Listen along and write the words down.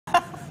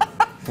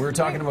We're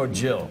talking about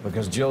Jill,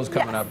 because Jill's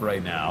coming up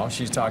right now.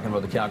 She's talking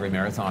about the Calgary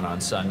Marathon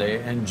on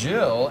Sunday. And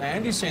Jill,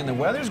 Andy's saying the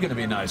weather's going to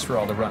be nice for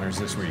all the runners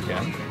this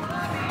weekend.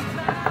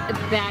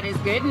 That is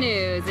good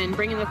news, and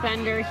bringing the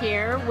thunder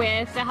here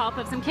with the help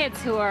of some kids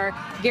who are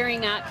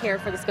gearing up here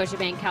for the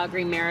Scotiabank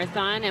Calgary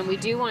Marathon. And we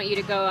do want you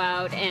to go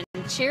out and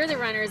cheer the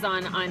runners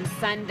on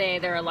Sunday.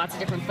 There are lots of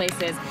different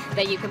places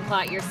that you can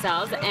plot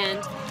yourselves, and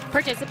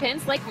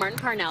participants like Martin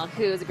Parnell,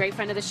 who is a great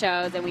friend of the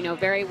show that we know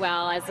very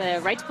well as a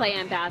Right to Play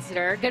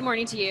ambassador. Good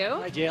morning to you.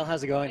 Hi, Jill.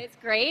 How's it going? It's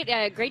great.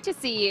 Great to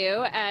see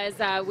you,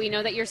 as we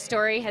know that your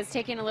story has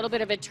taken a little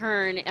bit of a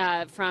turn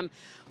from,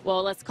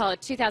 well, let's call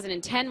it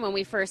 2010, when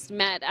we first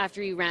met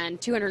after you ran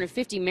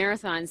 250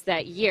 marathons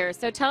that year.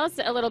 So tell us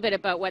a little bit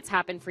about what's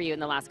happened for you in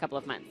the last couple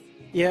of months.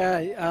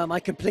 Yeah, I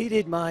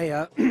completed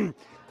my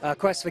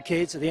Quest for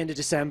Kids at the end of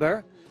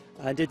December.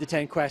 I did the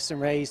 10 quests and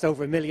raised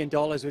over $1 million,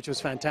 which was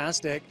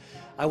fantastic.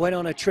 I went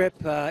on a trip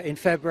in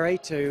February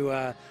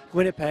to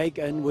Winnipeg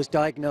and was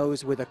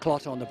diagnosed with a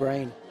clot on the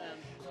brain.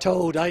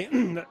 Told I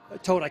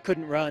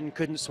couldn't run,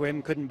 couldn't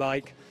swim, couldn't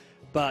bike,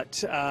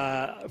 but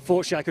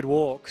fortunately I could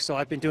walk, so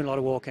I've been doing a lot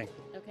of walking.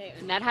 Okay,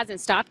 and that hasn't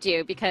stopped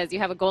you, because you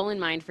have a goal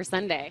in mind for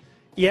Sunday.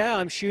 Yeah,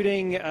 I'm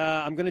shooting,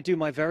 I'm going to do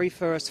my very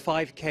first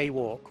 5K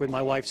walk with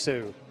my wife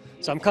Sue.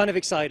 So I'm kind of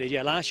excited.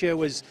 Yeah, last year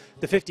was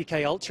the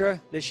 50K Ultra.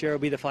 This year will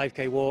be the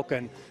 5K walk,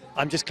 and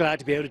I'm just glad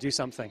to be able to do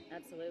something.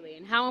 Absolutely.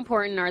 And how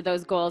important are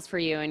those goals for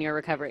you in your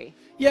recovery?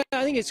 Yeah,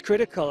 I think it's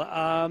critical.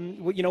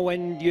 You know,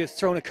 when you're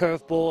thrown a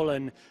curveball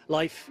and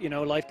life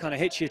kind of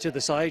hits you to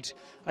the side,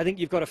 I think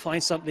you've got to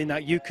find something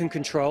that you can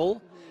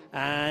control.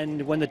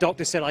 And when the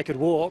doctor said I could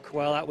walk,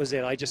 well, that was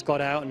it. I just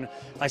got out and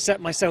I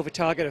set myself a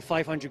target of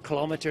 500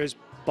 kilometers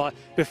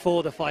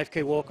before the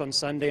 5K walk on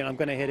Sunday, and I'm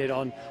going to hit it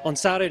on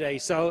Saturday.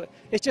 So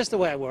it's just the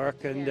way I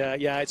work, and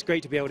yeah, it's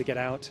great to be able to get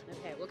out.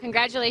 Okay, well,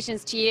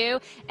 congratulations to you,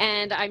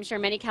 and I'm sure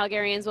many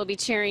Calgarians will be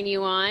cheering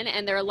you on,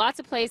 and there are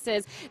lots of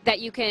places that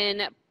you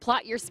can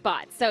plot your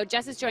spot. So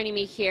Jess is joining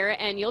me here,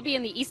 and you'll be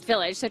in the East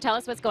Village, so tell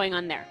us what's going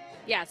on there.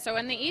 Yeah, so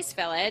in the East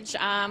Village,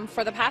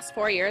 for the past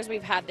 4 years,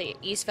 we've had the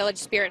East Village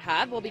Spirit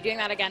Hub. We'll be doing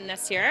that again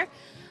this year.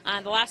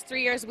 The last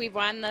 3 years, we've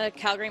won the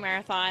Calgary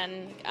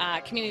Marathon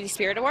Community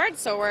Spirit Award,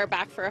 so we're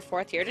back for a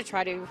 4th year to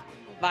try to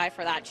vie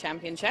for that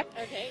championship.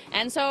 Okay.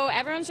 And so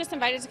everyone's just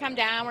invited to come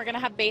down. We're going to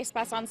have Bass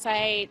Bus on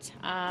site,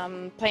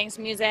 playing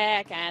some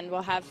music, and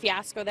we'll have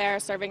Fiasco there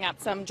serving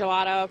up some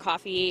gelato,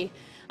 coffee,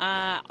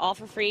 all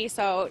for free.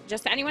 So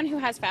just anyone who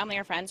has family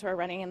or friends who are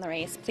running in the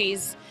race,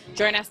 please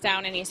join us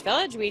down in East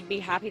Village. We'd be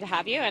happy to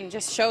have you and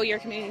just show your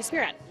community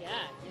spirit. Yeah,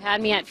 you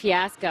had me at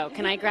Fiasco.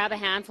 Can I grab a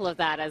handful of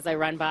that as I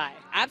run by?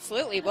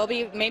 Absolutely. We'll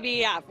be, maybe,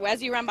 yeah,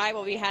 as you run by,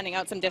 we'll be handing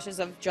out some dishes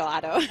of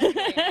gelato.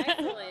 Okay,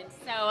 excellent.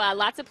 So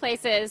lots of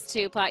places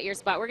to plot your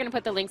spot. We're going to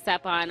put the links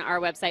up on our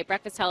website,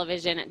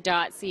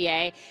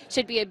 breakfasttelevision.ca.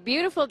 Should be a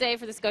beautiful day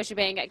for the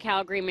Scotiabank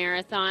Calgary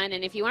Marathon.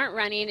 And if you aren't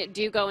running,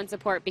 do go and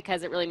support,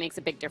 because it really makes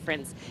a big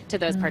difference to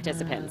those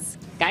participants.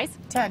 Guys?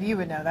 Ted, you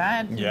would know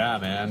that. Yeah,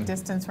 man.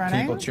 Distance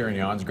running. People cheering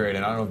you on is great.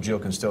 And I don't know if Jill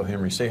can still hear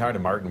me. Say hi to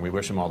Martin. We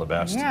wish him all the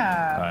best.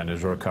 Yeah. And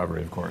his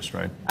recovery, of course,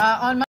 right? On